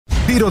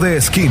Tiro de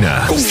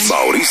esquina con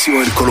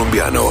Mauricio el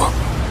Colombiano.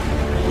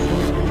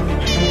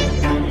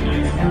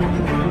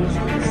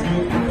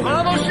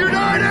 ¡Vamos, United!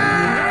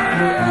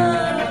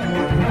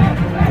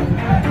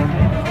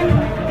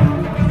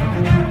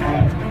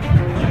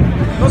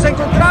 Nos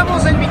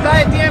encontramos en mitad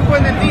de tiempo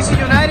en el DC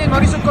United,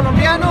 Mauricio el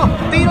Colombiano,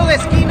 Tiro de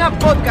Esquina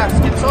Podcast,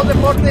 el Sol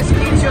Deportes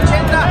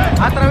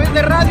 1580 a través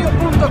de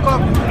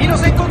radio.com. Y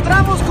nos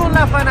encontramos con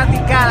la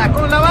fanaticada,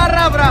 con la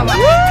barra brava.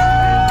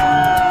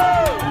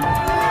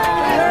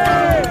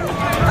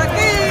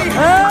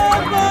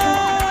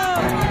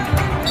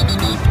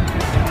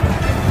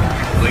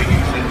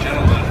 Ladies and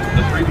gentlemen,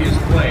 the previous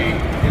play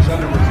is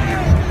under review.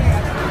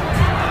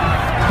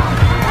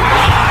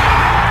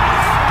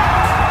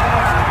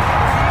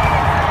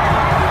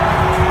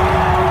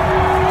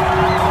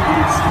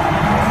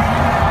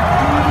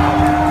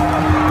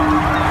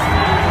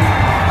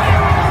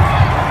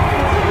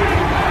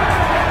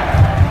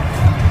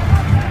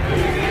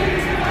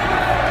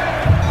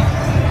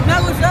 Me ha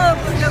gustado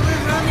porque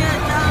Wayne Rooney ha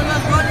echado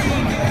los goles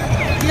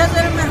y es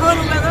el mejor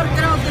jugador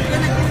creo que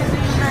tiene aquí en el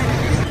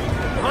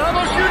United.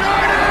 ¡Vamos, United!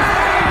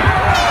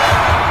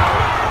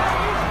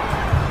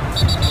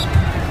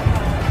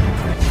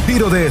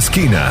 Tiro de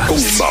esquina con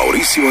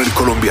Mauricio el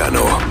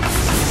Colombiano.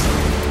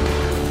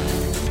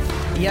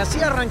 Y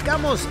así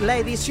arrancamos la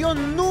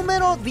edición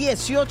número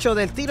 18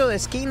 del Tiro de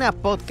Esquina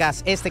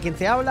Podcast. Quien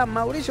te habla,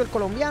 Mauricio el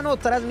Colombiano,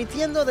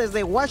 transmitiendo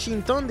desde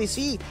Washington,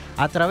 D.C.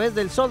 a través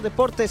del Sol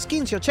Deportes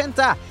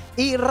 1580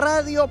 y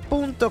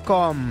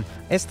radio.com.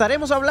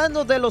 Estaremos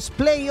hablando de los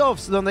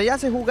playoffs, donde ya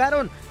se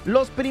jugaron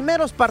los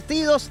primeros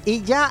partidos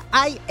y ya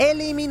hay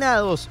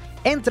eliminados.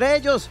 Entre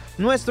ellos,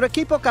 nuestro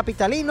equipo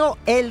capitalino,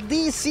 el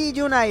DC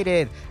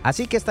United.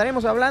 Así que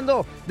estaremos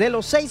hablando de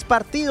los 6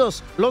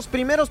 partidos, los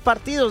primeros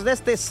partidos de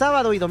este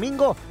sábado y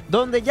domingo,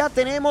 donde ya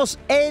tenemos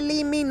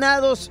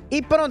eliminados.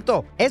 Y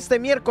pronto, este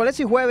miércoles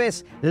y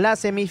jueves, la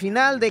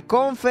semifinal de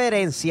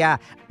conferencia.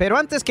 Pero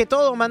antes que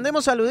todo,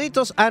 mandemos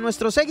saluditos a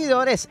nuestros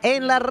seguidores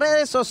en las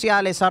redes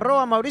sociales,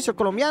 @Mauricio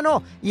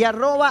Colombiano y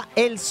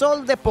 @El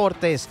Sol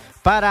Deportes.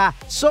 Para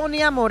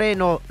Sonia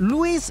Moreno,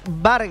 Luis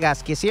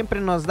Vargas, que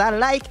siempre nos da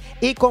like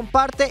y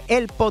comparte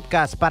el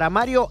podcast. Para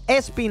Mario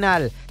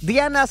Espinal,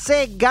 Diana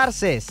C.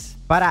 Garces.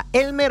 Para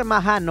Elmer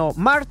Majano,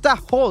 Marta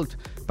Holt.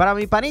 Para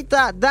mi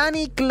panita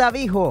Dani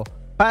Clavijo.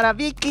 Para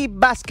Vicky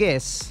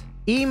Vázquez.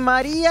 Y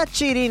María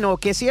Chirino,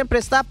 que siempre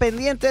está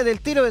pendiente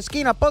del Tiro de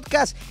Esquina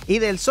Podcast y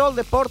del Sol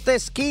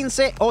Deportes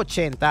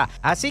 1580.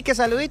 Así que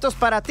saluditos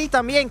para ti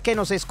también, que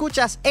nos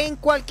escuchas en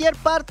cualquier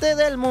parte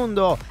del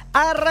mundo.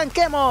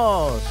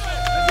 ¡Arranquemos!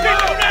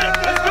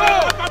 ¡Let's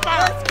go!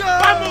 ¡Vamos!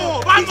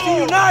 ¡Vamos!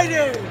 DC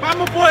United.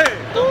 ¡Vamos pues!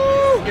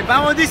 ¡Que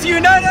vamos DC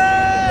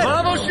United!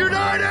 ¡Vamos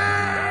United!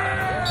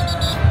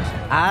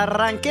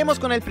 Arranquemos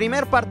con el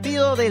primer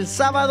partido del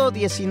sábado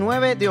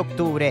 19 de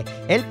octubre.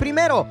 El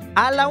primero,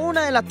 a la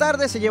 1 de la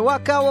tarde, se llevó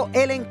a cabo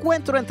el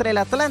encuentro entre el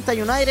Atlanta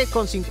United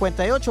con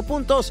 58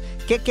 puntos,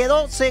 que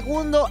quedó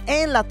segundo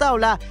en la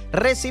tabla,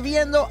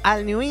 recibiendo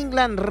al New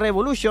England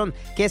Revolution,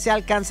 que se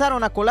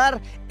alcanzaron a colar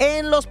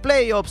en los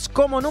playoffs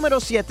como número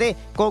 7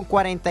 con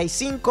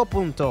 45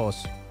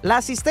 puntos. La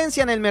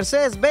asistencia en el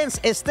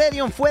Mercedes-Benz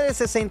Stadium fue de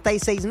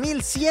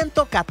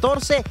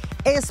 66,114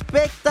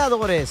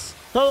 espectadores.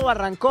 Todo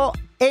arrancó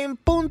en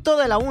punto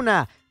de la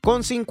 1,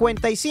 con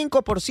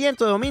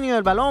 55% de dominio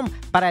del balón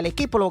para el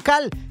equipo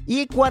local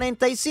y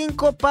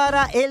 45%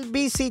 para el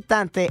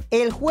visitante.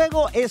 El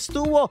juego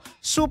estuvo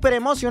súper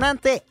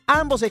emocionante.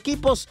 Ambos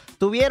equipos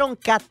tuvieron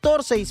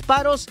 14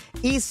 disparos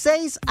y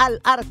 6 al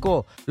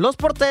arco. Los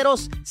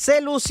porteros se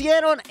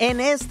lucieron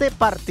en este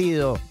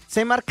partido.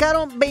 Se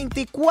marcaron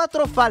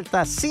 24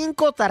 faltas,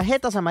 5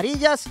 tarjetas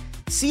amarillas,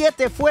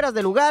 7 fueras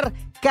de lugar,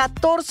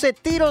 14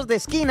 tiros de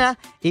esquina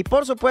y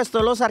por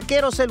supuesto los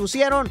arqueros se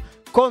lucieron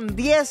con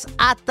 10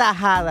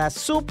 atajadas.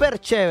 Súper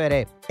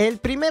chévere. El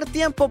primer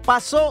tiempo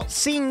pasó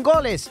sin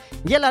goles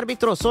y el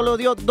árbitro solo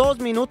dio 2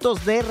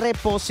 minutos de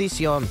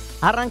reposición.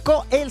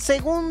 Arrancó el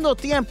segundo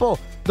tiempo,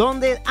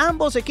 donde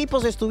ambos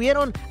equipos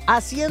estuvieron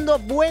haciendo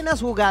buenas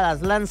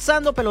jugadas,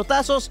 lanzando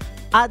pelotazos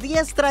a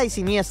diestra y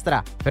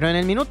siniestra. Pero en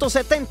el minuto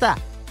 70,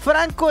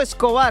 Franco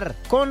Escobar,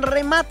 con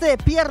remate de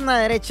pierna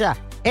derecha,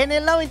 en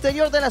el lado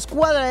interior de la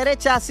escuadra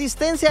derecha,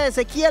 asistencia de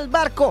Ezequiel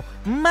Barco,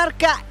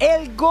 marca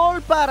el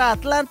gol para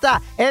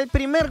Atlanta. El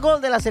primer gol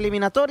de las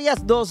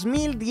eliminatorias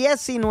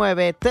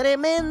 2019.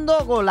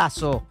 Tremendo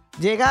golazo.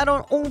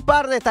 Llegaron un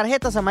par de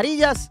tarjetas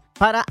amarillas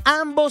para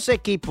ambos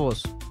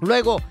equipos.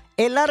 Luego,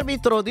 el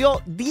árbitro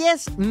dio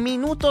 10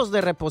 minutos de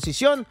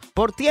reposición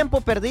por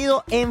tiempo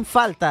perdido en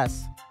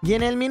faltas. Y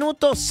en el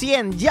minuto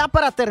 100, ya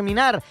para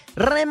terminar,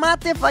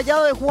 remate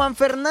fallado de Juan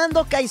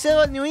Fernando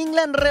Caicedo del New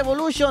England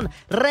Revolution.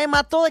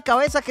 Remató de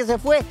cabeza que se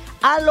fue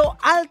a lo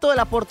alto de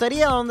la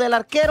portería, donde el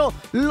arquero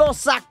lo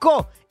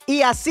sacó.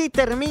 Y así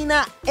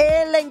termina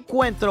el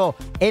encuentro.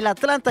 El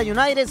Atlanta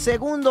United,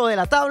 segundo de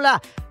la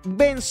tabla,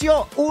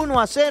 venció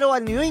 1-0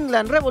 al New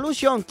England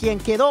Revolution, quien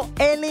quedó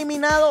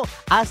eliminado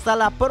hasta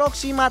la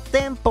próxima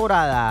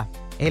temporada.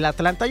 el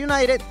Atlanta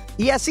United,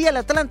 y así el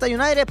Atlanta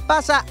United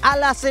pasa a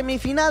la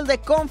semifinal de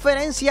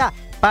conferencia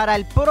para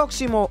el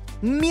próximo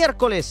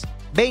miércoles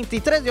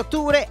 23 de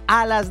octubre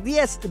a las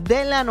 10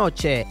 de la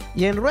noche.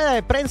 Y en rueda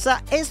de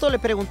prensa esto le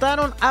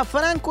preguntaron a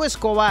Franco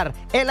Escobar,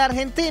 el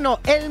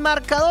argentino, el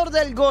marcador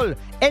del gol,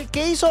 el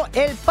que hizo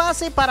el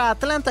pase para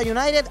Atlanta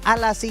United a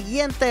la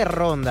siguiente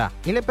ronda.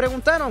 Y le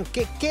preguntaron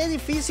que qué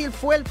difícil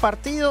fue el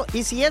partido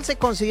y si él se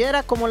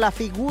considera como la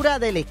figura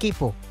del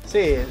equipo. Sí,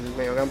 el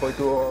mediocampo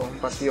tuvo un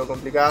partido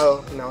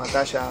complicado, una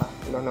batalla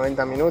en los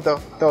 90 minutos.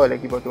 Todo el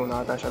equipo tuvo una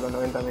batalla en los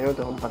 90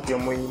 minutos, un partido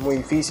muy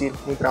difícil,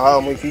 muy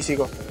trabado, muy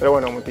físico. Pero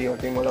bueno, como te digo,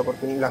 tuvimos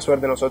la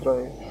suerte nosotros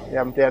de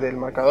ampliar el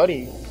marcador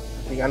y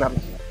ganarlo.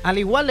 Al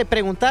igual le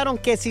preguntaron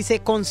que si se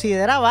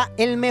consideraba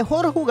el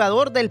mejor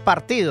jugador del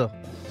partido.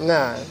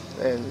 Nada,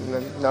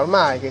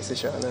 normal, qué sé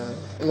yo.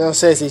 No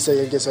sé si soy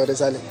el que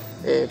sobresale.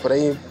 Por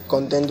ahí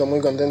contento,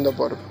 muy contento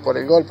por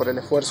el gol, por el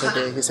esfuerzo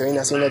que se viene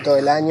haciendo todo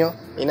el año.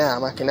 Y nada,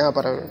 más que nada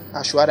para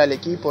ayudar al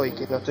equipo y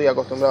que no estoy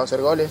acostumbrado a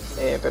hacer goles.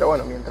 Pero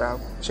bueno, mientras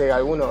llegue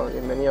alguno,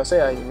 bienvenido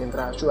sea, y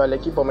mientras ayuda al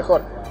equipo,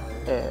 mejor.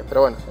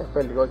 Pero bueno,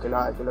 después el gol que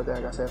lo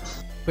tenga que hacer.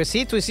 Pues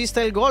sí, tú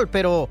hiciste el gol,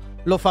 pero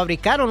lo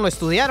fabricaron, lo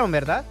estudiaron,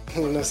 ¿verdad?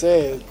 No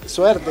sé,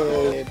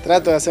 suerte.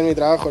 Trato de hacer mi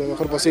trabajo lo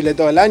mejor posible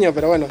todo el año,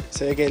 pero bueno,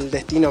 se ve que el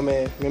destino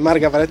me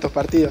marca para estos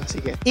partidos,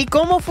 así que... ¿Y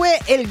cómo fue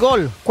el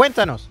gol?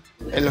 Cuéntanos.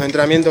 En los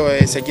entrenamientos,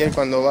 Ezequiel,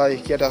 cuando va de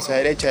izquierda hacia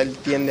derecha, él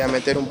tiende a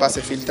meter un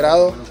pase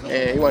filtrado.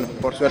 Y bueno,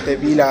 por suerte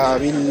vi la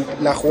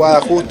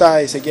jugada justa,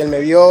 Ezequiel me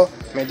vio,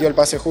 metió el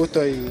pase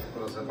justo y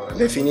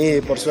definí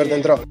y por suerte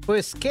entró.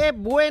 Pues qué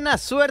buena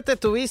suerte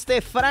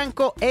tuviste,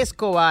 Franco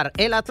Escobar.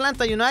 El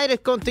Atlanta United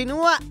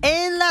continúa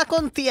en la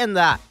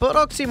contienda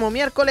próximo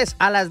miércoles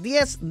a las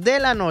 10 de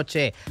la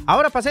noche.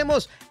 Ahora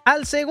pasemos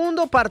al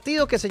segundo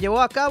partido que se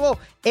llevó a cabo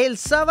el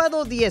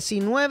sábado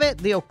 19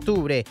 de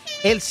octubre.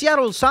 El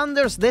Seattle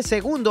Sounders, de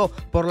segundo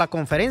por la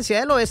Conferencia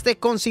del Oeste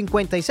con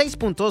 56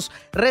 puntos,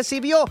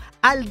 recibió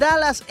al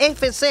Dallas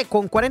FC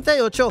con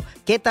 48,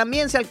 que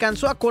también se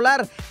alcanzó a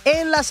colar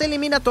en las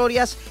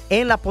eliminatorias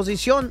en la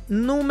posición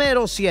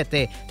número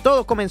 7.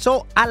 Todo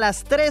comenzó a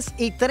las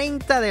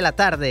 3:30 de la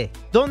tarde,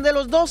 donde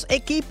los dos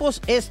equipos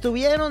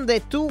estuvieron de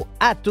tú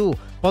a tú.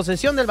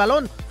 Posesión del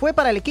balón fue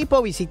para el equipo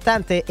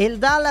visitante, el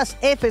Dallas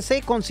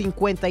FC con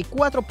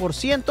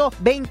 54%,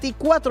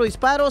 24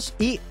 disparos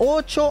y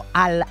 8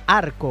 al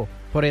arco.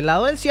 Por el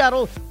lado del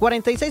Seattle,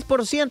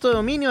 46% de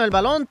dominio del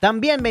balón,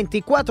 también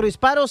 24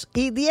 disparos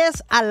y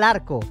 10 al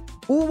arco.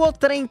 Hubo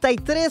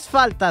 33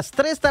 faltas,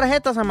 3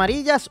 tarjetas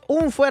amarillas,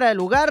 un fuera de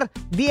lugar,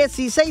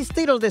 16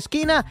 tiros de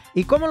esquina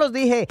y, como los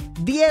dije,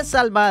 10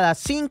 salvadas,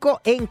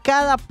 5 en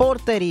cada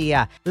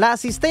portería. La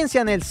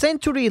asistencia en el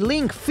Century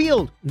Link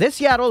Field de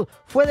Seattle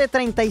fue de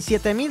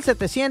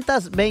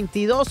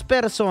 37,722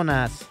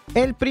 personas.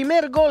 El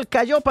primer gol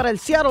cayó para el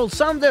Seattle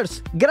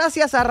Sounders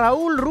gracias a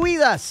Raúl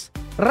Ruidas.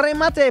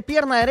 Remate de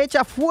pierna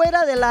derecha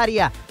fuera del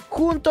área,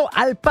 junto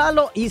al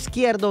palo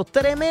izquierdo.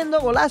 Tremendo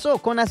golazo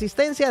con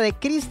asistencia de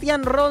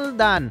Cristian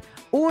Roldán.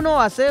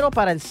 1-0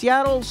 para el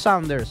Seattle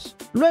Sounders.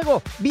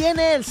 Luego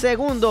viene el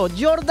segundo,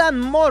 Jordan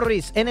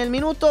Morris, en el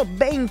minuto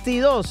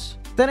 22.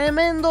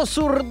 Tremendo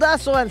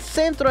zurdazo al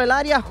centro del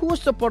área,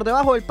 justo por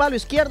debajo del palo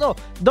izquierdo,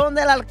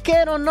 donde el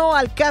arquero no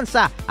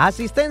alcanza.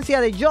 Asistencia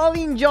de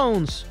Jovin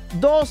Jones.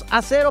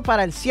 2-0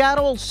 para el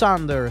Seattle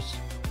Sounders.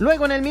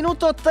 Luego en el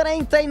minuto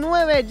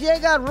 39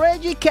 llega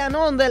Reggie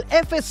Cannon del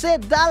FC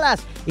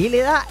Dallas y le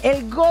da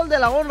el gol de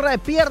la honra de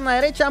pierna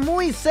derecha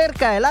muy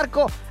cerca del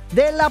arco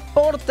de la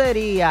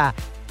portería.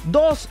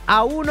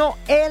 2-1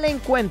 el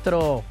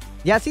encuentro.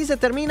 Y así se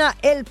termina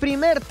el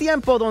primer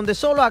tiempo, donde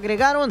solo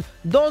agregaron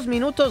 2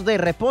 minutos de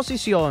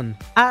reposición.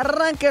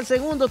 Arranca el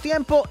segundo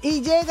tiempo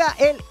y llega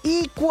el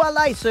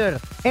equalizer.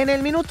 En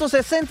el minuto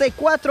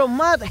 64,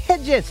 Matt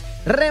Hedges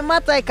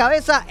remata de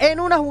cabeza en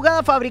una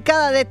jugada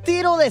fabricada de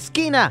tiro de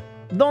esquina,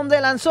 donde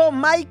lanzó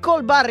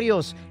Michael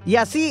Barrios, y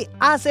así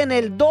hacen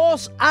el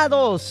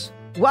 2-2.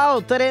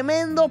 ¡Wow!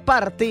 Tremendo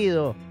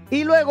partido.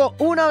 Y luego,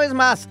 una vez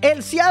más,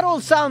 el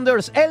Seattle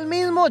Sounders, el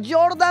mismo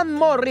Jordan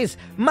Morris,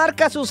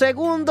 marca su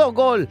segundo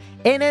gol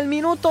en el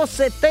minuto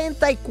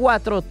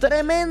 74.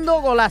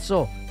 Tremendo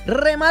golazo.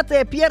 Remate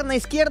de pierna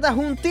izquierda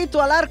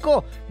juntito al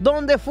arco,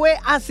 donde fue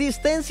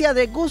asistencia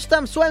de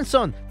Gustav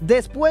Svensson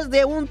después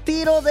de un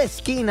tiro de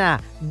esquina.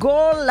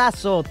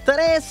 Golazo.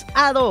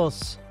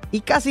 3-2.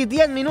 Y casi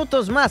 10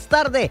 minutos más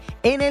tarde,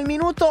 en el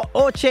minuto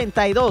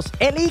 82,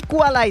 el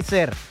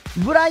equalizer.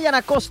 Brian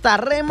Acosta,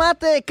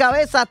 remate de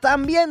cabeza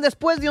también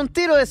después de un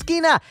tiro de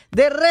esquina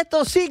de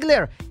Reto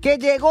Ziegler, que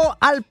llegó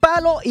al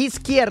palo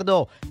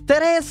izquierdo.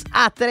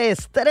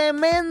 3-3,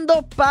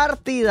 tremendo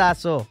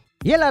partidazo.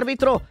 Y el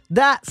árbitro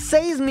da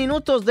 6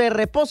 minutos de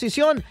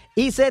reposición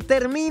y se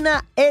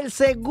termina el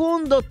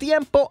segundo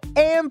tiempo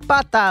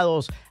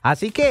empatados.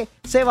 Así que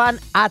se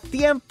van a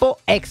tiempo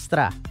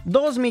extra.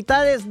 2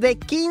 mitades de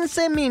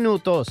 15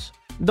 minutos.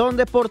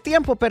 Donde por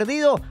tiempo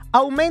perdido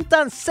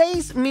aumentan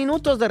 6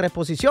 minutos de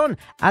reposición.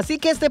 Así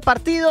que este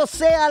partido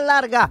se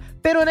alarga.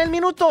 Pero en el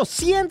minuto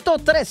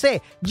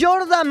 113,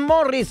 Jordan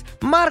Morris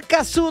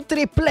marca su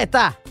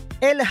tripleta.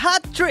 el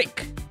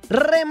hat-trick.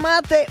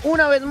 Remate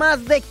una vez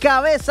más de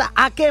cabeza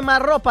a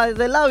quemarropa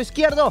desde el lado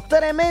izquierdo.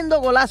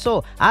 Tremendo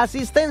golazo.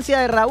 Asistencia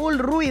de Raúl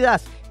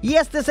Ruidas. Y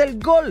este es el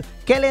gol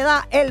que le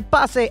da el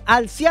pase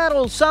al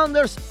Seattle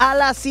Sounders a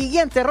la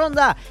siguiente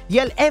ronda. Y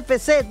el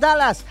FC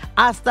Dallas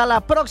hasta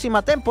la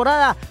próxima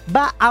temporada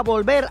va a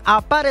volver a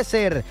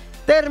aparecer.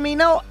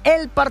 Terminó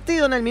el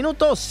partido en el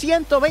minuto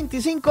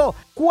 125,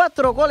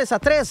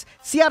 4-3.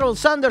 Seattle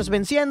Sounders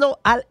venciendo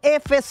al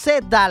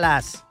FC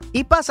Dallas.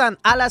 Y pasan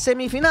a la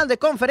semifinal de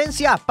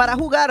conferencia para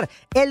jugar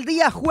el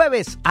día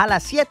jueves a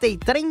las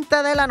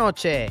 7:30 de la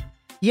noche.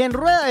 Y en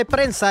rueda de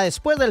prensa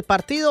después del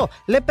partido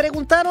le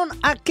preguntaron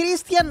a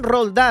Cristian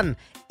Roldán,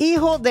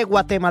 hijo de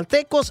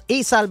guatemaltecos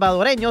y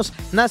salvadoreños,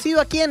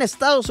 nacido aquí en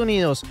Estados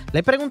Unidos.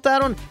 Le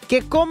preguntaron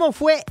que cómo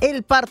fue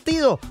el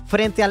partido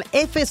frente al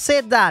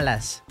FC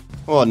Dallas.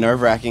 Well,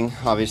 nerve-wracking,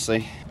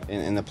 obviously.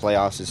 In the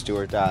playoffs, it's do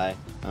or die.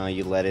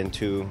 You led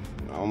into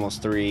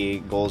almost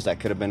 3 goals that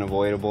could have been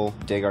avoidable,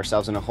 dig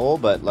ourselves in a hole,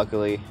 but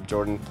luckily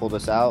Jordan pulled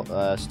us out.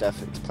 Steph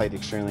played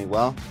extremely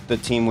well. The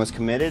team was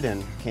committed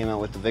and came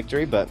out with the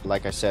victory, but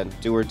like I said,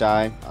 do or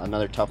die,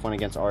 another tough one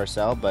against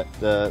RSL, but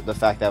the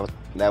fact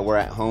that we're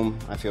at home,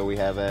 I feel we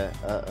have a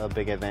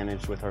big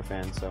advantage with our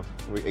fans, so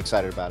we're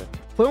excited about it.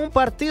 Fue un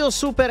partido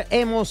súper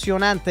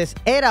emocionante,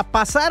 era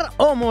pasar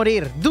o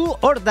morir, do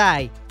or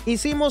die.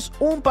 Hicimos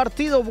un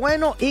partido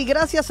bueno y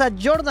gracias a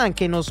Jordan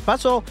que nos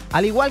pasó,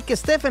 al igual que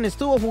Stephen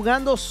estuvo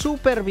jugando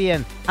súper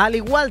bien. Al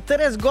igual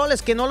 3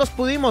 goles que no los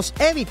pudimos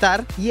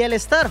evitar y el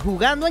estar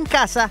jugando en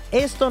casa,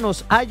 esto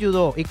nos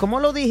ayudó. Y como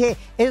lo dije,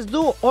 es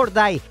do or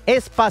die,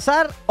 es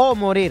pasar o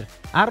morir.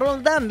 A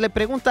Roldán le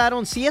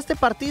preguntaron si este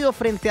partido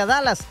frente a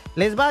Dallas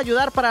les va a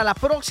ayudar para la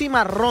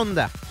próxima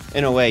ronda.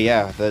 In a way,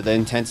 yeah. The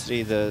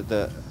intensity,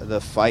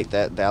 the fight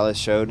that Dallas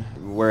showed,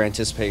 we're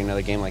anticipating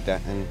another game like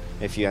that. And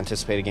if you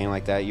anticipate a game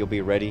like that, you'll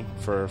be ready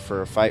for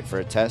a fight, for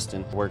a test,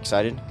 and we're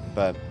excited.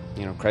 But,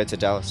 you know, credit to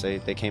Dallas.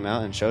 They came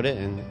out and showed it,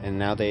 and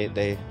now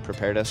they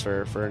prepared us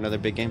for another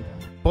big game.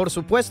 Por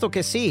supuesto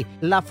que sí,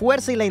 la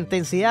fuerza y la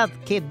intensidad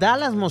que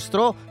Dallas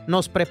mostró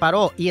nos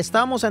preparó y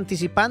estábamos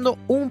anticipando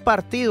un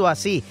partido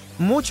así.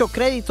 Mucho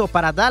crédito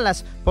para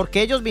Dallas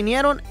porque ellos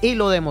vinieron y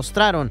lo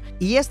demostraron.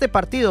 Y este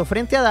partido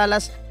frente a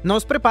Dallas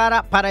nos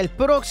prepara para el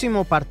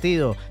próximo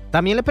partido.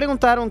 También le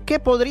preguntaron qué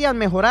podrían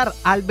mejorar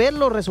al ver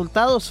los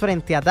resultados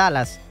frente a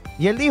Dallas.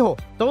 Y él dijo,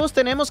 todos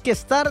tenemos que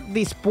estar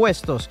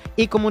dispuestos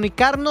y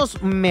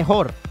comunicarnos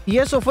mejor. Y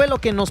eso fue lo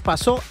que nos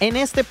pasó en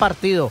este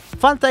partido.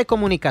 Falta de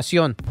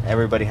comunicación.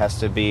 Everybody has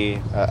to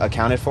be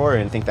accounted for,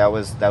 and I think that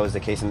was the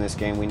case in this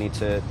game. We need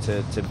to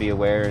be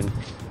aware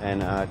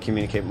and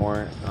communicate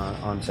more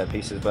on set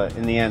pieces. But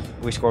in the end,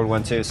 we scored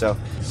 1-2, so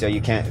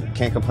you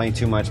can't complain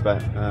too much,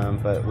 but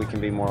we can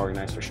be more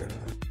organized for sure.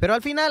 Pero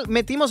al final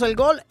metimos el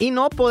gol y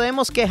no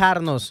podemos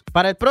quejarnos.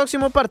 Para el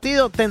próximo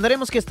partido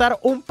tendremos que estar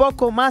un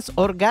poco más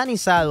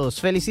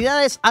organizados.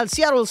 Felicidades al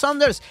Seattle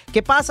Sounders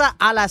que pasa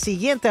a la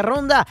siguiente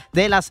ronda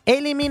de las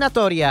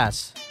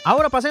eliminatorias.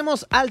 Ahora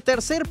pasemos al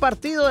tercer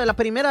partido de la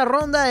primera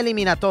ronda de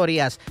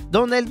eliminatorias,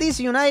 donde el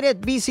DC United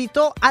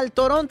visitó al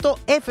Toronto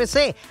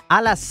FC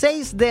a las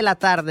 6 de la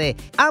tarde.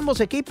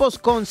 Ambos equipos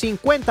con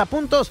 50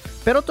 puntos,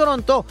 pero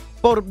Toronto,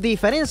 por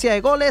diferencia de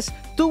goles,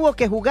 tuvo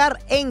que jugar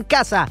en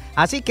casa,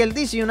 así que el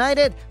DC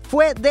United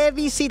fue de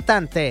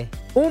visitante.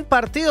 Un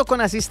partido con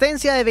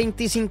asistencia de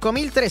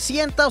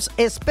 25,300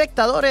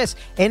 espectadores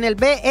en el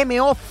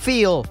BMO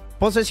Field.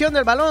 Posesión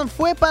del balón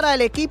fue para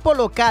el equipo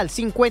local,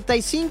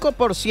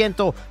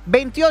 55%,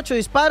 28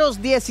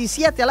 disparos,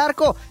 17 al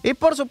arco y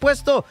por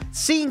supuesto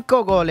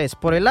 5 goles.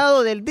 Por el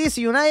lado del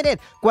DC United,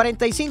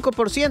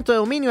 45% de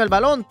dominio del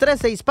balón,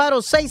 13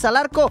 disparos, 6 al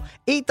arco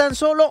y tan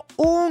solo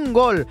un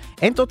gol.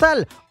 En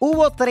total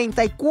hubo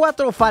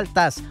 34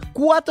 faltas,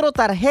 4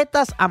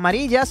 tarjetas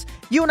amarillas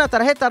y una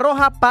tarjeta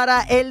roja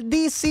para el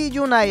DC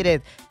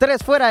United.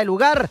 3 fuera de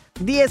lugar,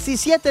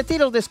 17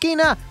 tiros de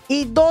esquina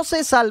y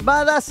 12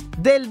 salvadas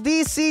del DC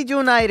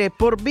United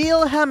por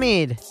Bill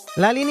Hamid.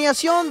 La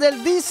alineación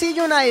del DC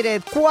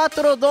United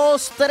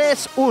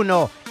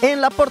 4-2-3-1.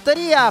 En la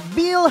portería,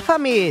 Bill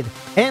Hamid.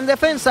 En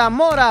defensa,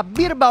 Mora,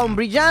 Birbaum,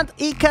 Brillant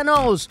y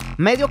Canoes.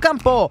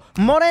 Mediocampo,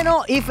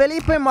 Moreno y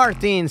Felipe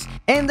Martins.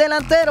 En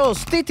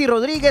delanteros, Titi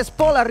Rodríguez,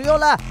 Paul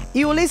Arriola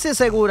y Ulises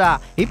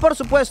Segura. Y por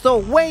supuesto,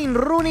 Wayne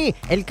Rooney,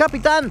 el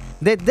capitán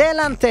de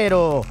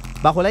delantero,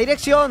 bajo la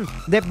dirección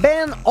de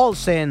Ben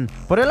Olsen.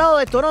 Por el lado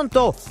de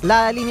Toronto,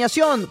 la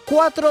alineación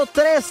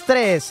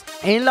 4-3-3.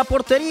 En la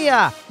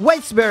portería,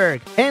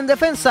 Weisberg. En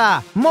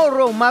defensa,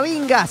 Morrow,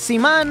 Mavinga,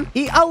 Simán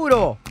y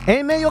Auro.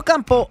 En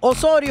mediocampo,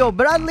 Osorio,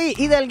 Bradley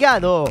y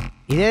Delgado.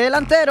 Y de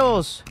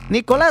delanteros,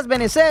 Nicolás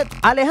Benezet,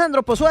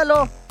 Alejandro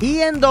Pozuelo y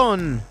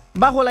Endón,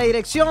 bajo la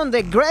dirección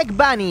de Greg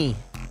Banney.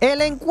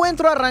 El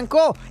encuentro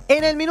arrancó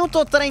en el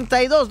minuto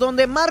 32,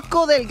 donde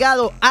Marco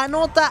Delgado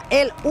anota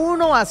el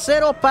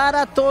 1-0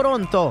 para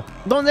Toronto,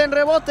 donde en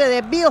rebote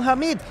de Bill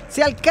Hamid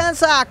se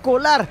alcanza a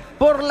colar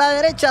por la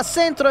derecha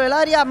centro del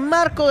área.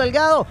 Marco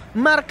Delgado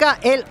marca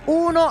el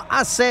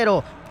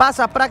 1-0.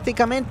 pasa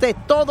prácticamente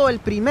todo el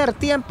primer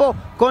tiempo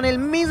con el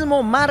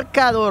mismo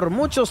marcador,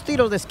 muchos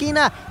tiros de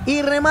esquina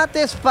y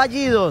remates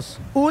fallidos.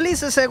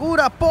 Ulises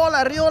Segura, Paul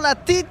Arriola,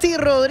 Titi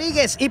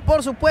Rodríguez y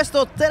por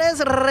supuesto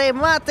 3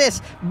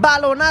 remates,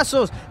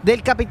 balonazos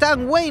del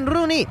capitán Wayne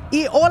Rooney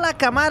y Ola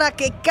Camara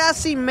que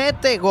casi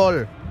mete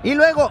gol. Y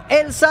luego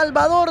el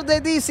salvador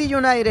de DC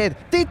United,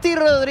 Titi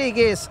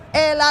Rodríguez,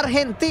 el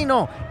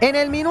argentino, en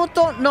el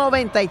minuto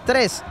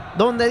 93,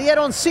 donde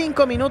dieron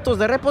 5 minutos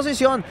de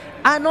reposición,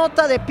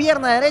 anota de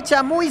pierna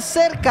derecha muy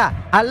cerca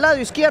al lado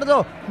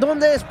izquierdo,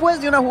 donde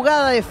después de una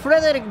jugada de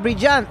Frederick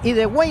Brillant y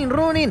de Wayne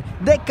Rooney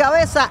de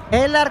cabeza,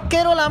 el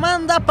arquero la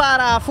manda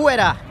para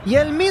afuera. Y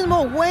el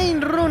mismo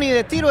Wayne Rooney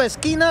de tiro de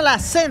esquina la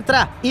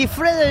centra y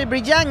Frederick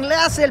Brillant le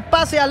hace el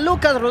pase a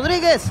Lucas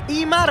Rodríguez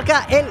y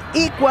marca el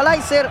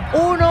equalizer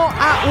 1-1.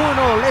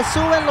 Le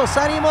suben los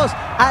ánimos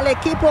al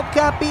equipo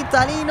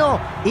capitalino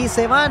y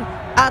se van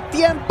a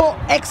tiempo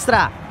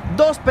extra.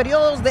 2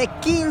 periodos de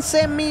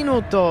 15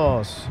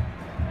 minutos.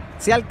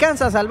 Se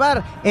alcanza a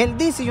salvar el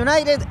DC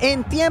United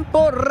en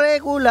tiempo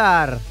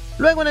regular.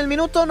 Luego en el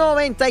minuto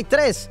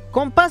 93,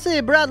 con pase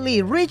de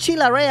Bradley, Richie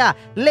Larrea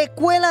le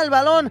cuela el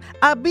balón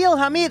a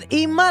Bill Hamid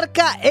y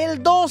marca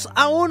el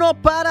 2-1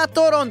 para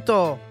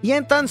Toronto. Y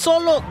en tan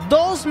solo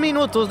 2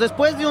 minutos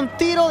después de un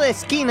tiro de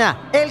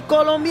esquina, el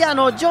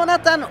colombiano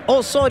Jonathan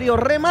Osorio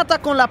remata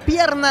con la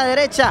pierna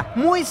derecha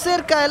muy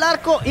cerca del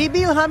arco y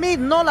Bill Hamid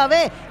no la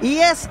ve y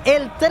es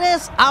el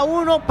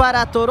 3-1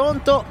 para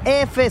Toronto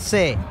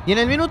FC. Y en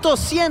el minuto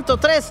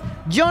 103,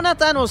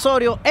 Jonathan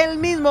Osorio, él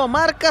mismo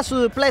marca su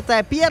dupleta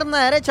de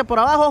pierna derecha por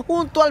abajo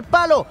junto al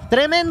palo.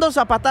 Tremendo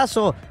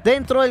zapatazo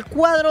dentro del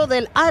cuadro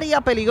del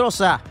área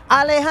peligrosa.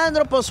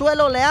 Alejandro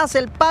Pozuelo le hace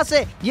el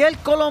pase y el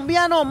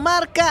colombiano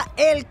marca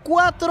el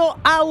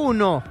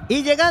 4-1.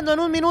 Y llegando en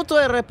un minuto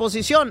de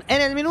reposición,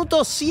 en el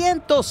minuto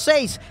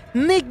 106,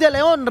 Nick de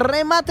León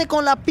remate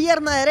con la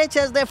pierna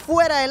derecha desde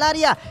fuera del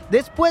área.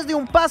 Después de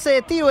un pase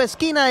de tiro de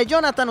esquina de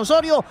Jonathan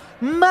Osorio,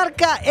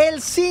 marca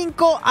el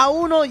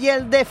 5-1 y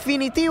el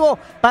definitivo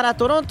para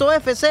Toronto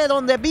FC,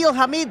 donde Bill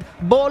Hamid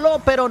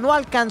voló pero no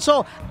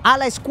alcanzó a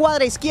la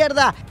escuadra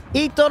izquierda.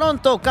 Y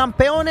Toronto,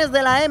 campeones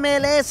de la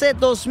MLS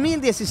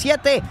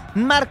 2017,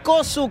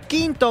 marcó su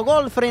 5º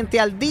gol frente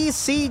al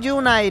DC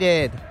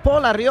United.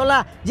 Paul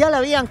Arriola ya le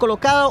habían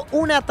colocado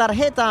una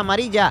tarjeta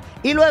amarilla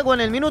y luego en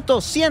el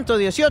minuto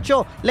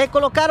 118 le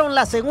colocaron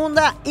la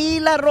segunda y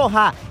la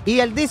roja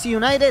y el DC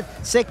United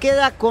se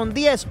queda con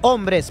 10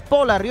 hombres.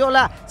 Paul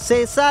Arriola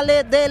se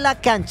sale de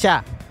la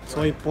cancha.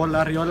 Soy Paul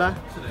Arriola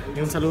y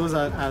un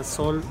saludo a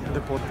Sol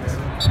Deportes.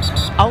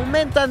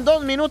 Aumentan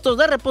 2 minutos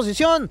de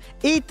reposición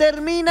y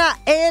termina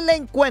el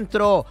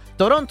encuentro.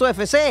 Toronto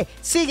FC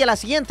sigue la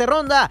siguiente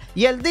ronda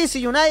y el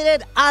DC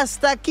United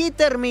hasta aquí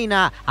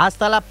termina.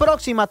 Hasta la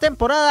próxima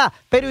temporada,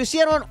 pero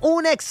hicieron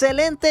un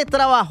excelente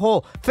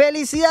trabajo.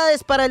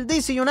 Felicidades para el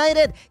DC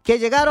United que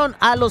llegaron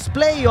a los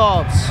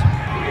playoffs.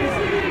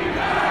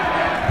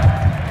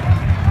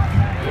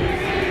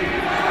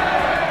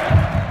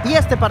 Y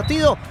este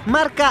partido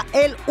marca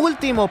el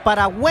último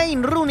para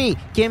Wayne Rooney,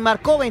 quien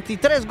marcó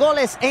 23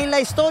 goles en la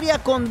historia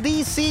con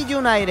DC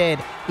United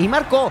y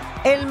marcó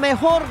el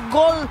mejor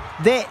gol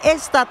de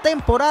esta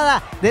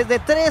temporada desde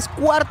 3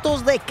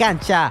 cuartos de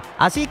cancha.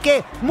 Así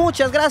que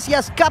muchas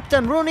gracias,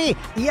 Captain Rooney,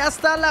 y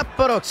hasta la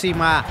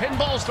próxima.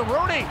 Pinballs to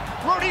Rooney.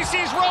 Rooney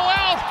sees Rowe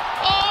out.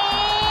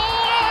 Oh,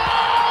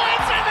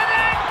 it's in the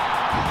net.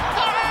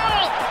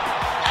 Oh,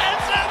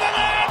 it's in the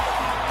net.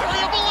 Do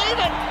you believe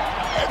it?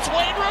 It's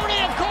Wayne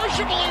Rooney. Of course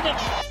you believe it.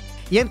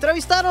 Y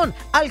entrevistaron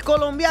al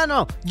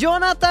colombiano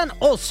Jonathan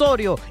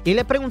Osorio y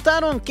le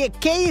preguntaron que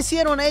qué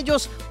hicieron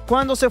ellos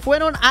cuando se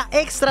fueron a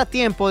extra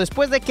tiempo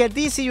después de que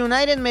DC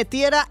United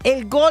metiera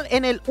el gol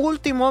en el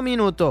último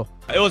minuto.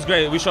 It was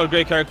great. We showed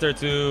great character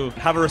to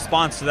have a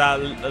response to that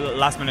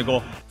last minute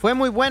goal. Fue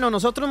muy bueno.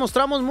 Nosotros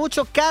mostramos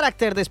mucho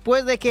carácter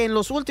después de que en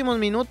los últimos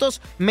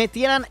minutos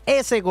metieran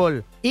ese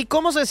gol. ¿Y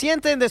cómo se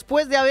sienten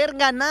después de haber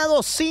ganado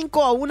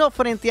 5-1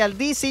 frente al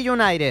DC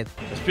United?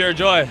 It's pure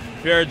joy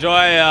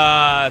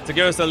to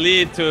give us a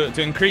lead,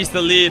 to increase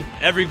the lead.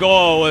 Every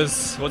goal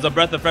was a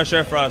breath of fresh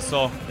air for us.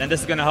 So, and this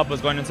is going to help us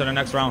going into the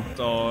next round.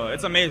 So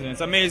it's amazing.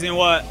 It's amazing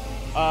what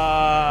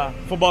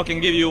football can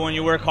give you when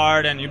you work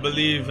hard and you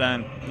believe.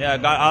 And yeah,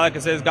 God, all I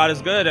can say is God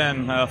is good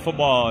and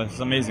football is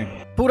amazing.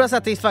 Pura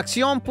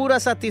satisfacción, pura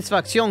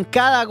satisfacción.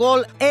 Cada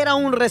gol era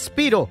un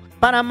respiro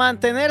para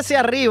mantenerse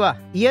arriba.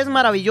 Y es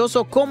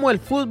maravilloso cómo el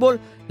fútbol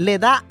le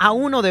da a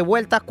uno de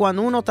vuelta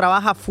cuando uno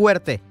trabaja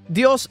fuerte.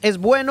 Dios es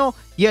bueno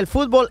y el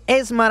fútbol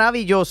es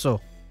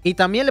maravilloso. Y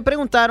también le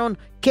preguntaron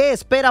qué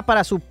espera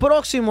para su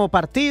próximo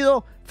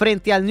partido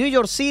frente al New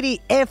York City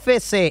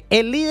FC,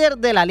 el líder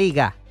de la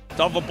liga.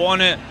 Tough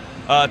opponent,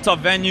 tough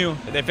venue.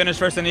 They finished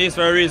first in the East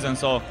for a reason,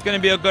 so it's going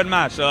to be a good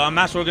match. A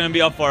match we're going to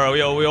be up for.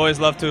 We always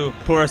love to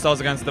prove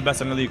ourselves against the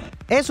best in the league.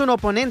 Es un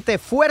oponente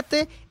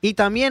fuerte y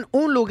también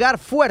un lugar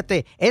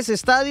fuerte, ese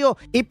estadio,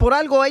 y por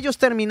algo ellos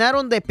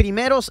terminaron de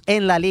primeros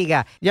en la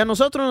liga. Y a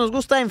nosotros nos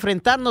gusta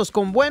enfrentarnos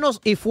con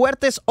buenos y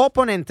fuertes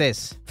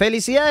oponentes.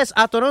 Felicidades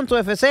a Toronto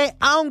FC,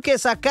 aunque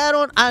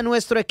sacaron a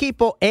nuestro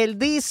equipo, el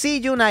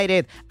DC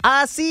United.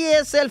 Así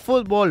es el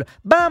fútbol.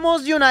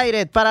 Vamos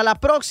United para la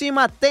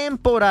próxima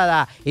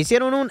temporada.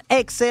 Hicieron un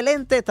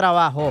excelente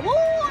trabajo.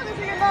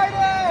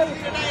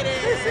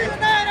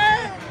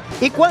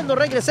 Y cuando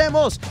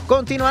regresemos,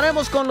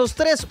 continuaremos con los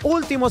 3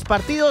 últimos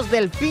partidos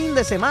del fin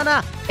de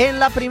semana en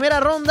la primera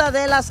ronda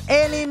de las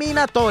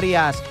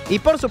eliminatorias. Y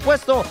por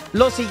supuesto,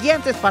 los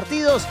siguientes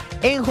partidos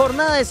en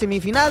jornada de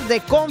semifinal de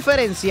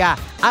conferencia.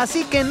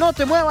 Así que no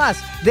te muevas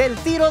del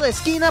Tiro de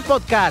Esquina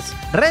Podcast.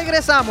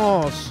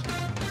 ¡Regresamos!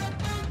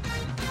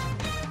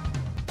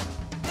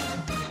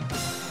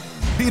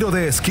 Tiro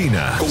de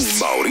Esquina con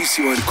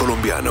Mauricio el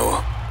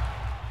Colombiano.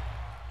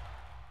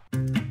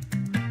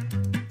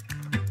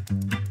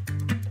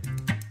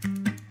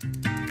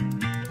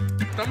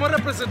 Estamos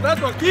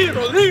representando aquí,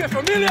 Rodríguez,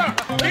 familia.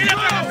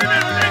 ¡Let's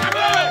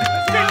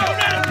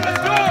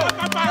go!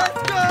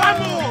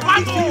 ¡Vamos, vamos!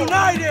 DC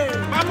United.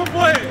 ¡Vamos,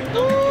 pues!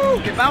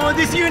 ¡Que vamos,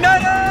 DC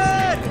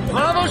United!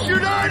 ¡Vamos,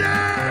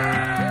 United!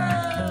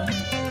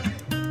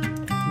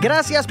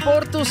 Gracias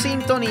por tu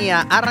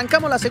sintonía.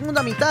 Arrancamos la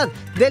segunda mitad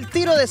del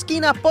Tiro de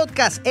Esquina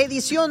Podcast,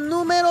 edición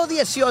número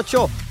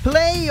 18,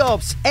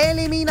 Playoffs,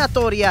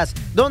 eliminatorias,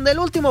 donde el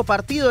último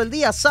partido del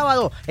día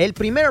sábado, el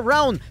primer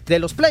round de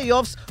los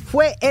playoffs,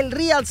 fue el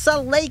Real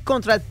Salt Lake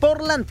contra el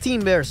Portland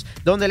Timbers,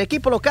 donde el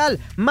equipo local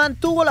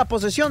mantuvo la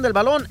posesión del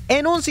balón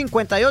en un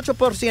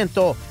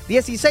 58%,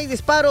 16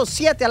 disparos,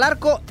 7 al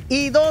arco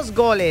y 2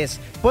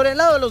 goles. Por el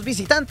lado de los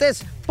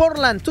visitantes,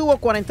 Portland tuvo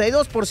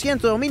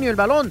 42% de dominio del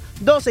balón,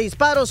 12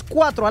 disparos,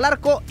 4 al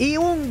arco y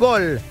 1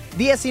 gol.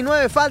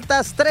 19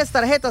 faltas, 3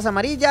 tarjetas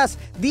amarillas,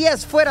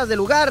 10 fueras de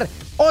lugar,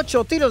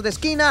 8 tiros de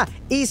esquina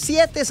y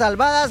 7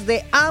 salvadas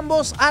de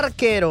ambos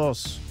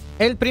arqueros.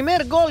 El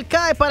primer gol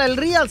cae para el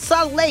Real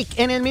Salt Lake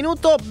en el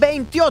minuto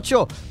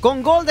 28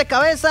 con gol de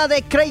cabeza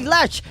de Craig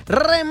Lash,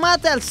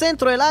 remate al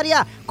centro del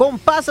área con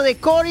pase de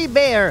Corey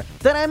Bear,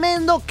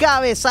 tremendo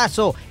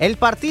cabezazo. El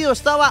partido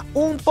estaba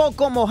un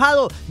poco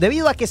mojado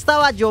debido a que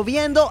estaba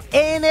lloviendo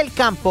en el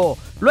campo.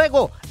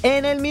 Luego,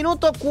 en el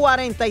minuto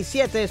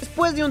 47,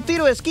 después de un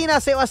tiro de esquina,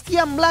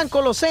 Sebastián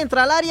Blanco lo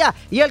centra al área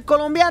y el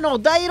colombiano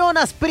Dairon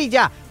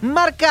Asprilla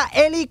marca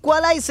el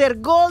equalizer,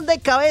 gol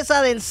de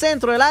cabeza del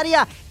centro del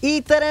área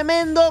y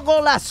tremendo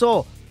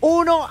golazo.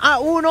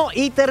 1-1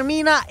 y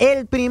termina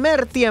el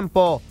primer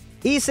tiempo.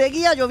 Y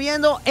seguía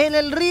lloviendo en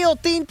el Río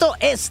Tinto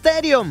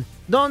Stadium,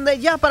 donde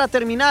ya para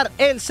terminar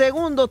el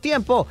segundo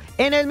tiempo,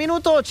 en el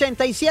minuto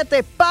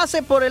 87,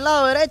 pase por el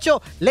lado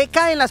derecho, le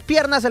caen las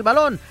piernas el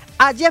balón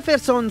a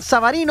Jefferson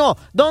Savarino,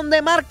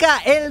 donde marca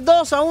el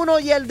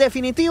 2-1 y el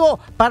definitivo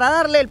para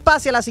darle el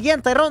pase a la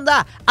siguiente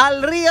ronda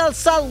al Real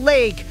Salt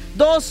Lake.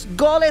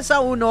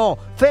 2-1.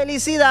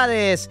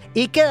 ¡Felicidades!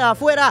 Y queda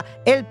afuera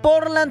el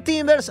Portland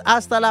Timbers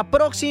hasta la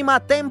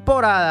próxima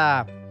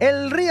temporada.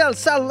 El Real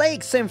Salt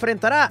Lake se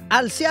enfrentará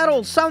al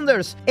Seattle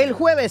Sounders el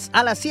jueves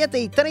a las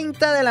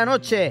 7:30 de la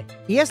noche.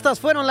 Y estas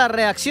fueron las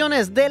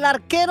reacciones del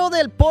arquero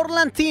del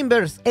Portland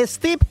Timbers,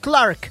 Steve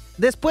Clark,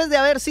 después de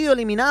haber sido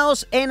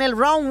eliminados en el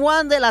Round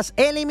 1 de las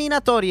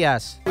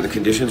eliminatorias. The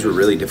conditions were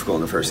really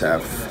difficult in the first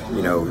half.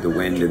 You know, the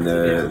wind and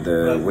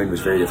the wind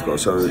was very difficult.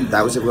 So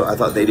that was I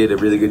thought they did a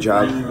really good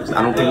job.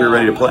 I don't think we were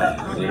ready to play.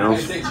 You know,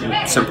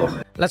 simple.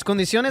 Las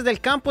condiciones del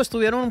campo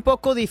estuvieron un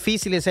poco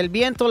difíciles, el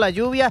viento, la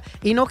lluvia,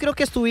 y no creo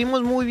que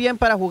estuvimos muy bien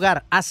para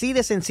jugar, así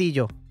de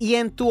sencillo. Y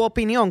en tu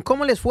opinión,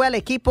 ¿cómo les fue al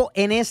equipo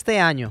en este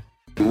año?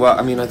 Well,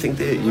 I mean, I think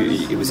that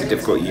it was a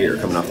difficult year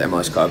coming off the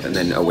MLS Cup, and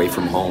then away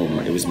from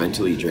home, it was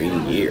mentally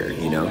draining year,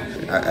 you know?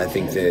 I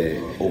think that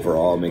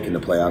overall making the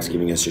playoffs,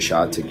 giving us a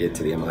shot to get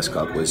to the MLS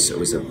Cup was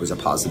a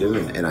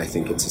positive, and I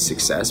think it's a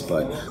success,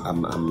 but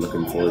I'm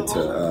looking forward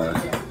to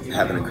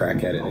having a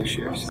crack at it next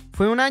year.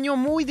 Fue un año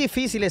muy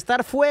difícil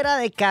estar fuera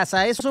de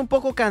casa, eso es un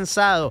poco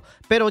cansado,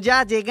 pero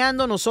ya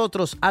llegando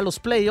nosotros a los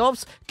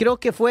playoffs, creo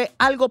que fue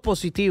algo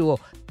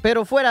positivo.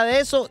 Pero fuera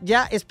de eso,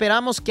 ya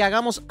esperamos que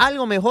hagamos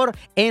algo mejor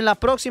en la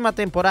próxima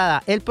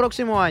temporada, el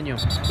próximo año.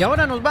 Y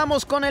ahora nos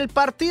vamos con el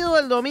partido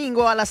del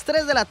domingo a las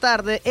 3 de la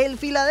tarde, el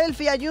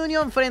Philadelphia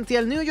Union frente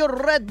al New York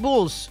Red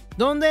Bulls,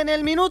 donde en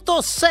el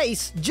minuto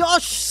 6,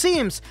 Josh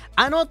Sims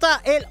anota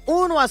el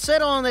 1-0,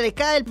 donde le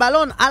cae el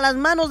balón a las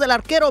manos del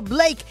arquero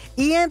Blake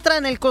y entra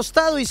en el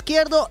costado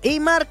izquierdo y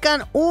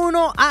marcan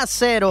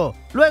 1-0.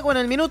 Luego en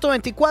el minuto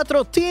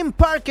 24, Tim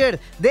Parker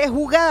de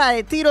jugada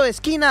de tiro de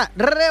esquina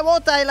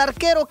rebota, el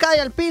arquero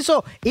cae al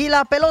piso y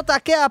la pelota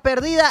queda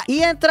perdida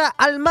y entra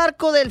al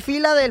marco del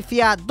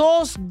Philadelphia.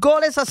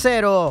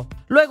 2-0.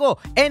 Luego,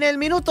 en el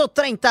minuto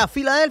 30,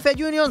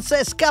 Philadelphia Union se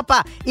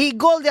escapa y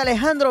gol de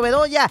Alejandro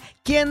Bedoya,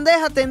 quien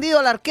deja tendido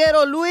al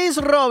arquero Luis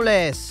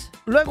Robles.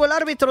 Luego el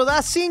árbitro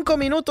da 5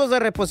 minutos de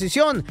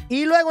reposición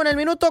y luego en el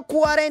minuto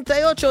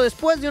 48,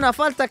 después de una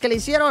falta que le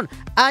hicieron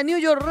a New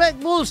York Red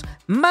Bulls,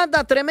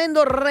 manda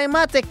tremendo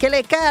remate que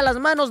le cae a las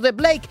manos de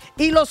Blake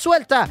y lo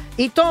suelta,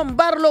 y Tom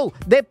Barlow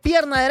de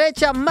pierna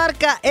derecha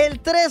marca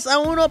el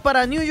 3-1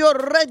 para New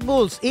York Red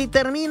Bulls y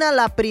termina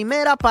la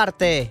primera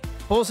parte.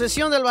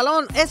 Posesión del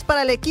balón es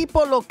para el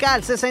equipo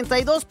local,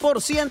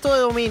 62% de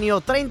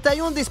dominio,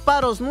 31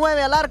 disparos,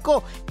 9 al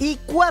arco y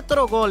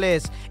 4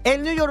 goles.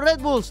 El New York Red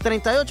Bulls,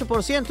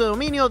 38% de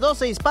dominio,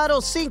 12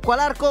 disparos, 5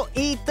 al arco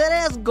y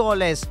 3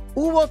 goles.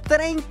 Hubo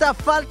 30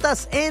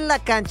 faltas en la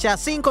cancha,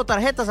 5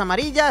 tarjetas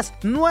amarillas,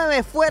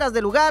 9 fueras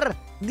de lugar,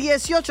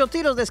 18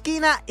 tiros de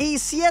esquina y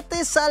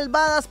 7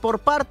 salvadas por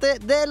parte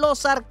de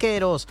los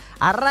arqueros.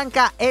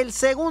 Arranca el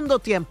segundo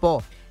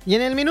tiempo. Y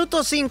en el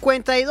minuto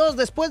 52,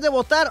 después de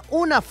botar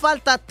una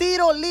falta,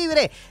 tiro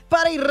libre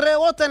para y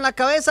rebota en la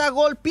cabeza,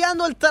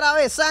 golpeando el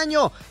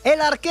travesaño. El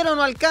arquero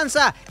no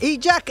alcanza y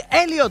Jack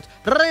Elliott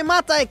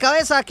remata de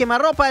cabeza a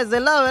quemarropa desde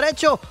el lado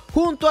derecho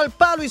junto al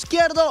palo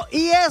izquierdo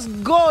y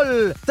es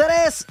gol.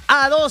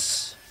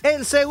 3-2.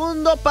 El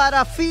segundo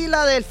para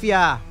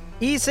Filadelfia.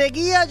 Y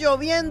seguía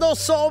lloviendo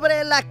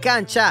sobre la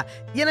cancha.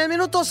 Y en el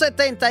minuto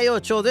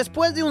 78,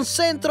 después de un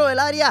centro del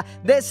área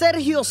de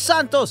Sergio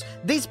Santos,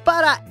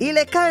 dispara y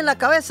le cae en la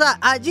cabeza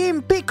a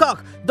Jim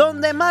Peacock,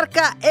 donde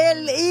marca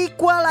el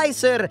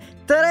equalizer.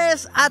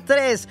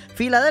 3-3.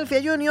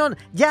 Philadelphia Union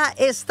ya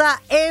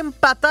está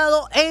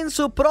empatado en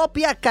su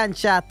propia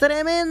cancha.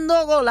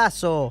 Tremendo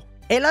golazo.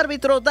 El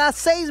árbitro da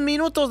 6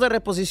 minutos de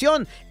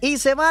reposición y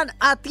se van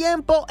a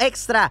tiempo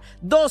extra.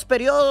 2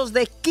 periodos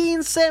de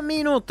 15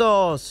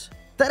 minutos.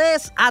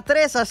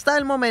 3-3 hasta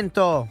el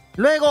momento.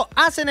 Luego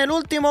hacen el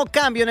último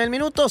cambio en el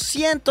minuto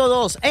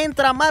 102.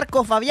 Entra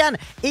Marco Fabián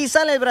y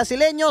sale el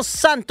brasileño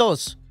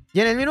Santos. Y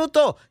en el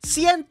minuto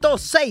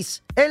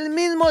 106, el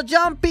mismo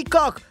John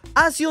Peacock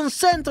hace un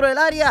centro del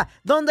área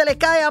donde le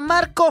cae a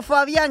Marco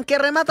Fabián, que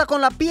remata con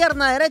la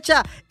pierna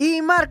derecha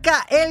y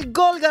marca el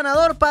gol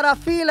ganador para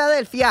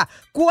Filadelfia.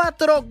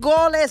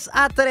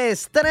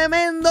 4-3.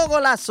 Tremendo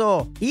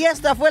golazo. Y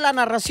esta fue la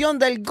narración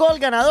del gol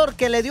ganador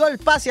que le dio el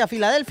pase a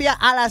Filadelfia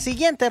a la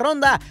siguiente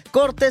ronda,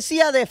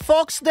 cortesía de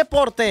Fox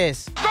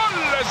Deportes.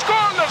 ¡Goles,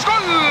 goles, gol!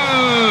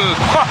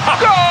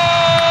 ¡Gol!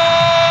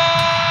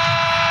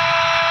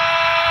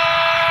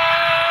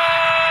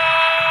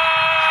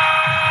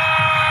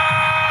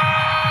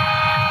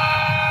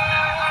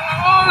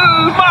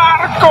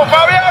 Marco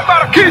Fabián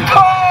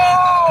Marquito,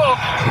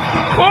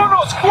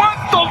 unos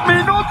cuantos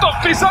minutos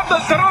pisando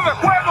el terreno de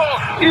juego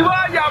y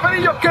vaya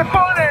brillo que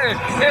pone,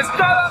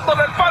 está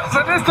dándole el pase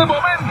en este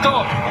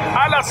momento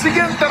a la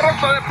siguiente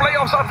ronda de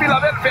playoffs a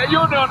Philadelphia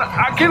Union.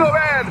 Aquí lo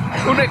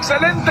ven, un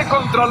excelente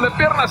control de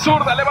pierna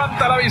zurda,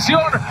 levanta la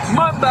visión,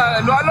 manda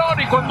el balón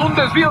y con un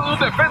desvío de un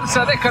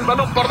defensa deja el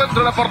balón por dentro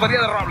de la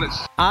portería de Robles.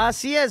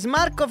 Así es,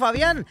 Marco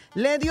Fabián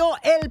le dio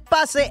el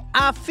pase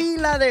a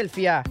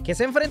Filadelfia, que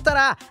se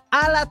enfrentará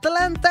al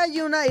Atlanta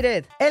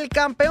United, el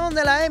campeón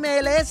de la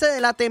MLS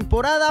de la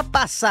temporada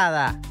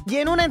pasada. Y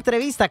en una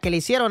entrevista que le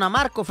hicieron a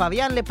Marco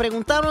Fabián, le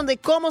preguntaron de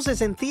cómo se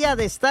sentía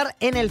de estar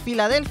en el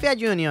Philadelphia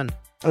Union.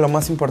 Lo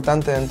más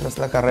importante dentro de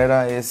esta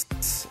carrera es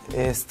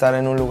estar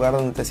en un lugar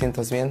donde te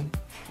sientas bien,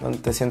 donde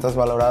te sientas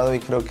valorado, y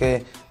creo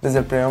que desde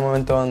el primer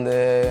momento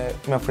donde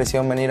me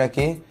ofrecieron venir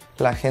aquí,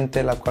 la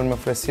gente la cual me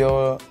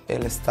ofreció,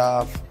 el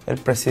staff, el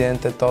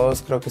presidente,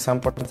 todos creo que se han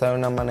portado de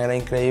una manera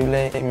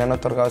increíble y me han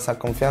otorgado esa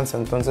confianza,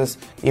 entonces,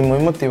 y muy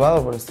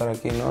motivado por estar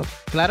aquí, ¿no?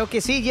 Claro que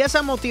sí, y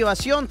esa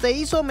motivación te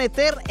hizo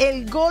meter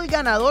el gol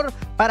ganador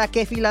para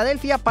que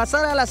Filadelfia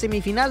pasara a la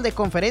semifinal de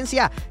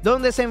conferencia,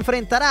 donde se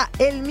enfrentará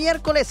el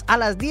miércoles a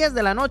las 10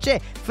 de la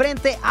noche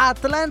frente a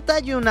Atlanta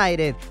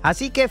United.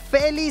 Así que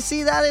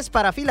felicidades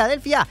para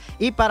Filadelfia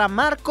y para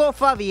Marco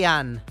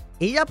Fabián.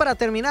 Y ya para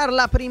terminar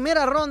la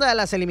primera ronda de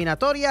las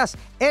eliminatorias,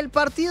 el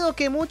partido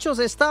que muchos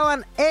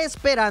estaban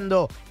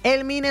esperando,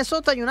 el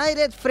Minnesota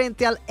United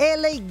frente al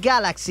LA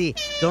Galaxy,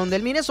 donde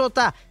el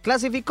Minnesota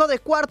clasificó de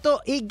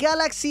cuarto y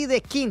Galaxy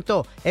de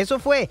quinto. Eso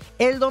fue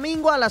el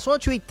domingo a las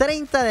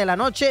 8:30 de la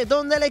noche,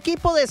 donde el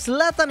equipo de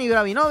Zlatan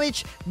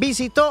Ibrahimovic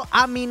visitó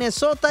a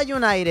Minnesota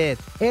United.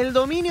 El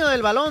dominio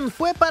del balón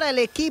fue para el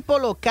equipo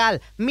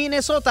local,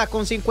 Minnesota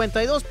con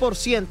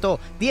 52%,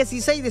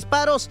 16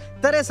 disparos,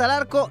 3 al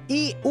arco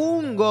y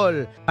un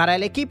gol. Para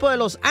el equipo de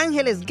Los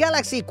Ángeles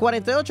Galaxy,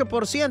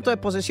 48% de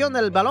posesión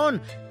del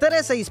balón,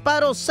 13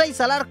 disparos, 6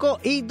 al arco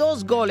y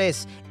 2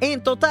 goles.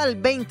 En total,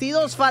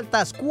 22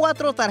 faltas,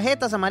 4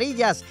 tarjetas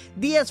amarillas,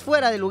 10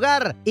 fuera de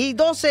lugar y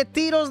 12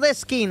 tiros de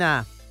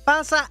esquina.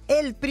 Pasa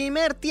el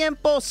primer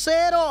tiempo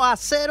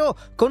 0-0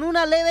 con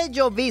una leve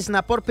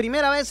llovizna. Por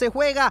primera vez se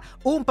juega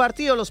un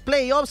partido de los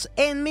playoffs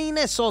en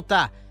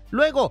Minnesota.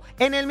 Luego,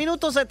 en el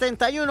minuto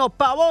 71,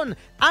 Pavón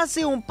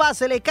hace un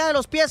pase, le cae a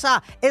los pies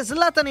a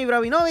Zlatan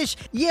Ibrahimovic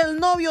y el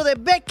novio de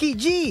Becky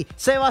G,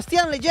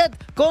 Sebastián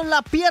Lletget, con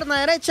la pierna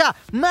derecha,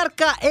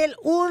 marca el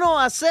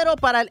 1-0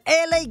 para el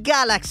LA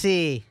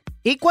Galaxy.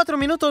 Y 4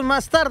 minutos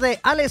más tarde,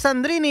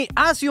 Alessandrini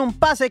hace un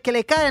pase que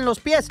le cae en los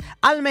pies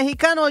al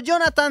mexicano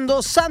Jonathan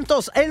Dos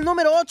Santos. El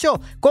número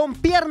 8 con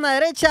pierna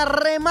derecha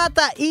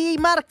remata y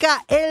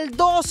marca el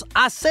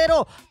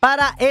 2-0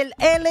 para el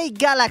LA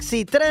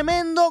Galaxy.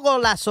 Tremendo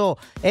golazo.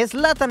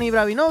 Zlatan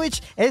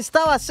Ibrahimovic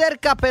estaba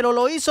cerca, pero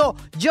lo hizo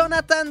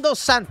Jonathan Dos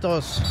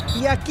Santos.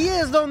 Y aquí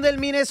es donde el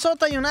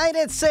Minnesota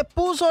United se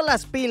puso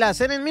las pilas.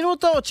 En el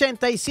minuto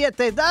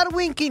 87,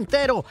 Darwin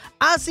Quintero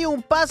hace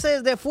un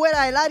pase desde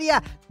fuera del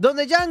área,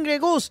 donde Jan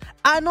Gregus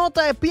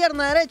anota de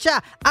pierna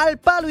derecha al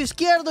palo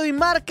izquierdo y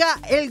marca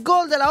el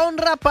gol de la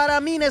honra para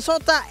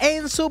Minnesota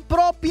en su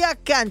propia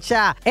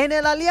cancha, en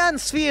el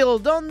Allianz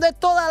Field, donde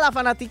toda la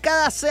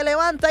fanaticada se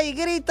levanta y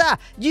grita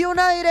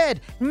United,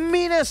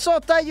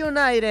 Minnesota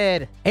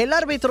United. El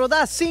árbitro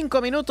da 5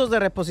 minutos de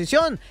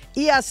reposición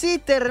y así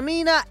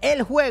termina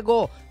el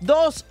juego,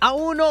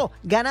 2-1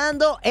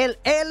 ganando el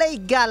LA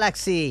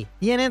Galaxy.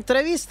 Y en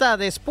entrevista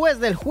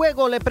después del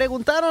juego le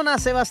preguntaron a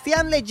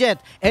Sebastián Lletget,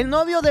 el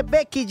novio de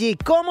Becky G,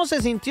 cómo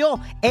se sintió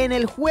en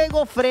el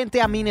juego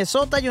frente a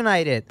Minnesota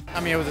United.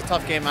 I mean, it was a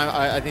tough game.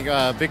 I think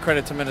big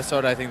credit to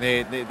Minnesota. I think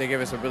they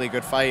gave us a really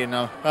good fight.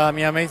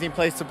 Amazing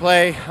place to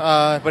play.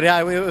 But yeah,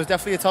 it was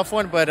definitely a tough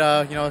one. But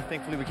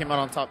thankfully we came out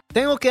on top.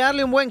 Tengo que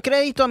darle un buen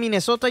crédito a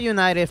Minnesota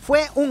United.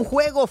 Fue un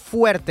juego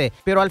fuerte,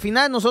 pero al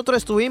final nosotros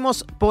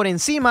estuvimos por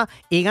encima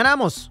y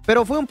ganamos.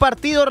 Pero fue un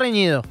partido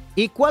reñido.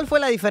 ¿Y cuál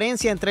fue la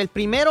diferencia entre el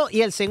primero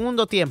y el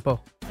segundo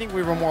tiempo? I think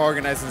we were more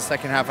organized in the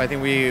second half. I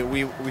think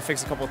we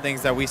fixed a couple of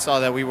things that we saw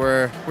that we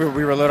were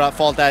a little at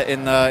fault at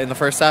in the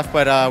first half,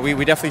 but we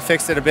definitely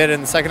fixed it a bit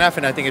in the second half,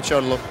 and I think it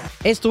showed a little.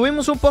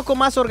 Estuvimos un poco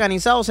más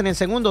organizados en el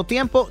segundo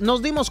tiempo,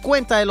 nos dimos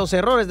cuenta de los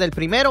errores del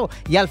primero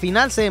y al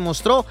final se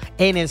demostró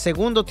en el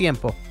segundo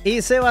tiempo.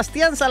 Y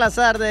Sebastián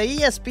Salazar de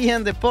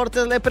ESPN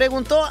Deportes le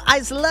preguntó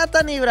a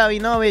Zlatan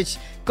Ibrahimovic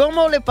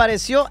 ¿cómo le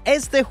pareció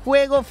este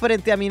juego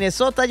frente a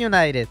Minnesota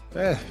United?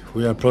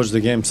 We approached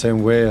the game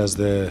same way as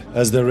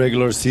the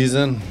regular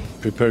season.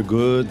 Prepare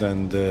good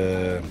and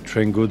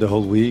train good the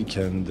whole week,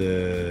 and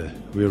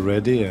we're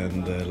ready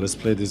and let's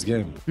play this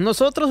game.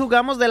 Nosotros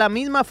jugamos de la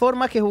misma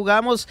forma que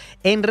jugamos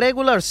en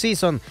regular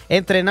season.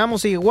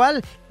 Entrenamos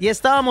igual y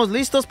estábamos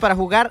listos para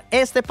jugar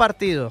este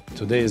partido.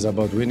 Today is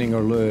about win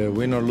or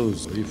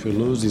lose. If you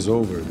lose, it's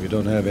over. We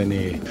don't have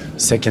any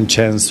second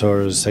chance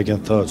or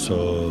second thought.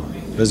 So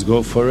let's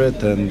go for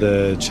it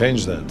and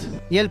change that.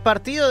 Y el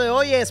partido de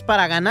hoy es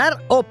para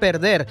ganar o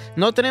perder.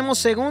 No tenemos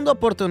segunda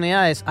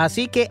oportunidades,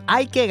 así que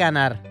hay que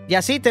ganar. Y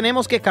así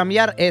tenemos que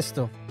cambiar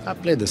esto. I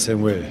play the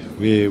same way.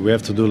 We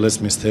have to do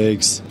less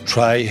mistakes,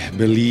 try,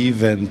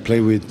 believe, and play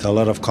with a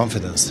lot of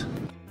confidence.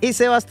 Y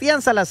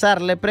Sebastián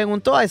Salazar le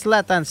preguntó a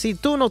Zlatan, si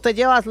tú no te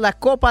llevas la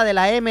Copa de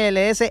la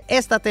MLS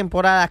esta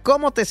temporada,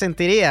 ¿cómo te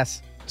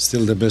sentirías?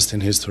 Still the best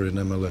in history in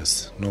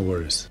MLS, no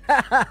worries.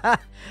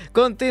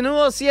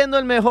 Continúo siendo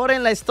el mejor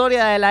en la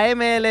historia de la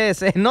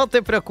MLS, no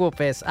te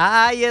preocupes.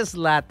 Ay,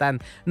 Zlatan,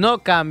 no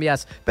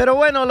cambias. Pero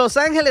bueno, Los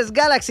Ángeles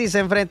Galaxy se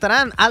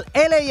enfrentarán al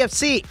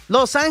LAFC,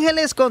 Los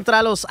Ángeles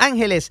contra Los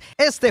Ángeles,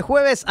 este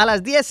jueves a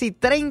las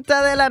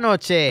 10:30 de la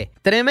noche.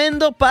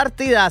 Tremendo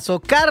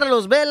partidazo,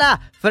 Carlos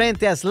Vela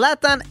frente a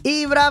Zlatan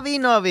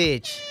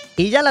Ibrahimovic.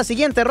 Y ya la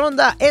siguiente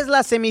ronda es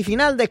la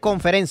semifinal de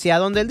conferencia,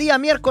 donde el día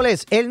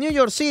miércoles el New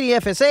York City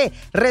FC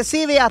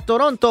recibe a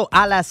Toronto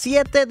a las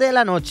 7 de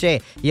la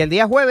noche. Y el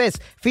día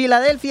jueves,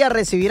 Filadelfia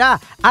recibirá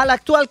al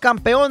actual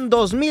campeón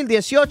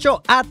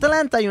 2018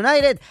 Atlanta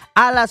United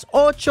a las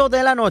 8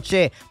 de la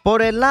noche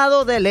por el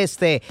lado del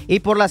este. Y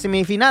por la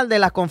semifinal de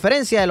la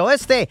conferencia del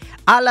oeste,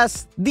 a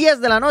las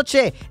 10 de la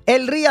noche,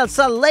 el Real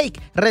Salt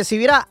Lake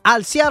recibirá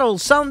al Seattle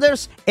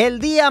Sounders el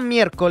día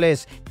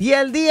miércoles. Y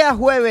el día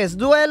jueves,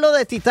 duelo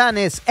de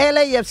titanes,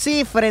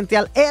 LAFC frente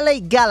al LA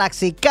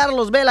Galaxy.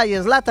 Carlos Vela y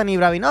Zlatan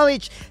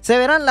Ibrahimovic se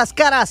verán las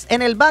caras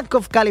en el Bank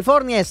of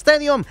California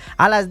Stadium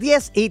a las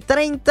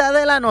 10:30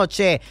 de la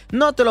noche.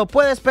 No te lo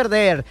puedes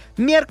perder.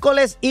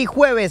 Miércoles y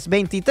jueves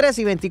 23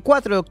 y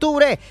 24 de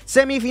octubre,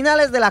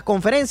 semifinales de la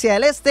Conferencia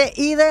del Este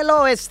y del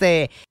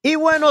Oeste. Y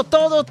bueno,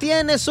 todo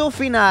tiene su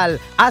final.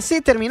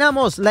 Así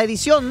terminamos la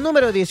edición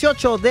número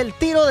 18 del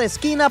Tiro de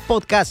Esquina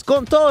Podcast,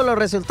 con todos los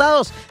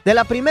resultados de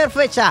la primera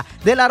fecha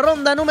de la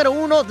ronda número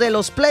 1 de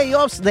los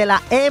playoffs de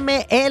la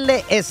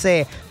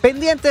MLS.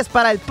 Pendientes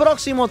para el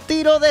próximo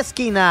Tiro de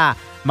Esquina.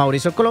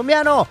 Mauricio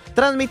Colombiano,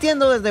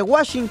 transmitiendo desde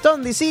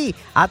Washington, D.C.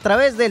 a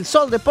través del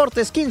Sol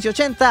Deportes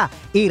 1580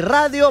 y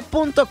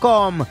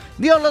radio.com.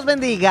 Dios los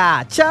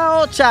bendiga.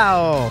 Chao,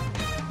 chao.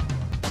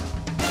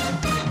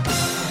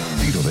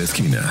 Tiro de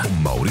Esquina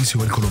con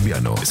Mauricio el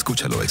Colombiano.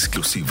 Escúchalo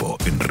exclusivo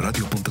en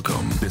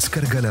radio.com.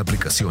 Descarga la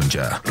aplicación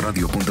ya.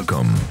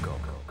 Radio.com.